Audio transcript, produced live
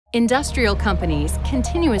Industrial companies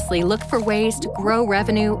continuously look for ways to grow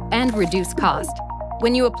revenue and reduce cost.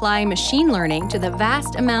 When you apply machine learning to the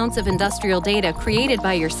vast amounts of industrial data created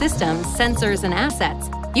by your systems, sensors, and assets,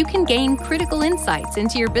 you can gain critical insights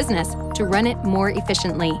into your business to run it more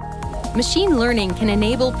efficiently. Machine learning can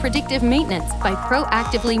enable predictive maintenance by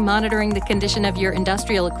proactively monitoring the condition of your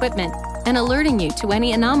industrial equipment and alerting you to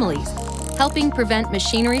any anomalies, helping prevent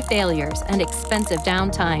machinery failures and expensive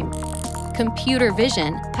downtime. Computer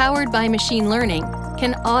vision, powered by machine learning,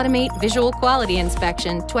 can automate visual quality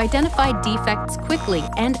inspection to identify defects quickly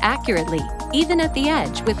and accurately, even at the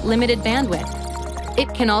edge with limited bandwidth.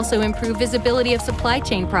 It can also improve visibility of supply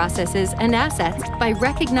chain processes and assets by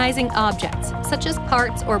recognizing objects, such as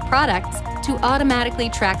parts or products, to automatically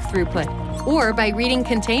track throughput, or by reading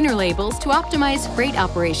container labels to optimize freight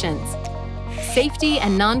operations. Safety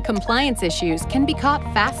and non-compliance issues can be caught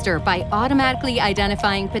faster by automatically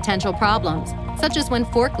identifying potential problems, such as when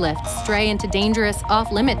forklifts stray into dangerous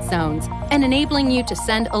off-limit zones, and enabling you to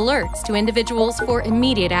send alerts to individuals for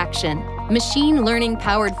immediate action. Machine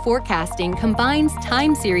learning-powered forecasting combines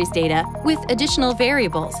time series data with additional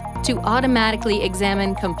variables to automatically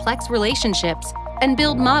examine complex relationships and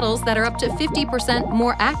build models that are up to 50%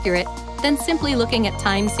 more accurate than simply looking at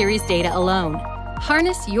time series data alone.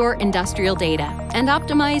 Harness your industrial data and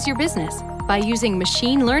optimize your business by using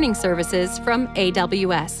machine learning services from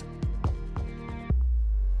AWS.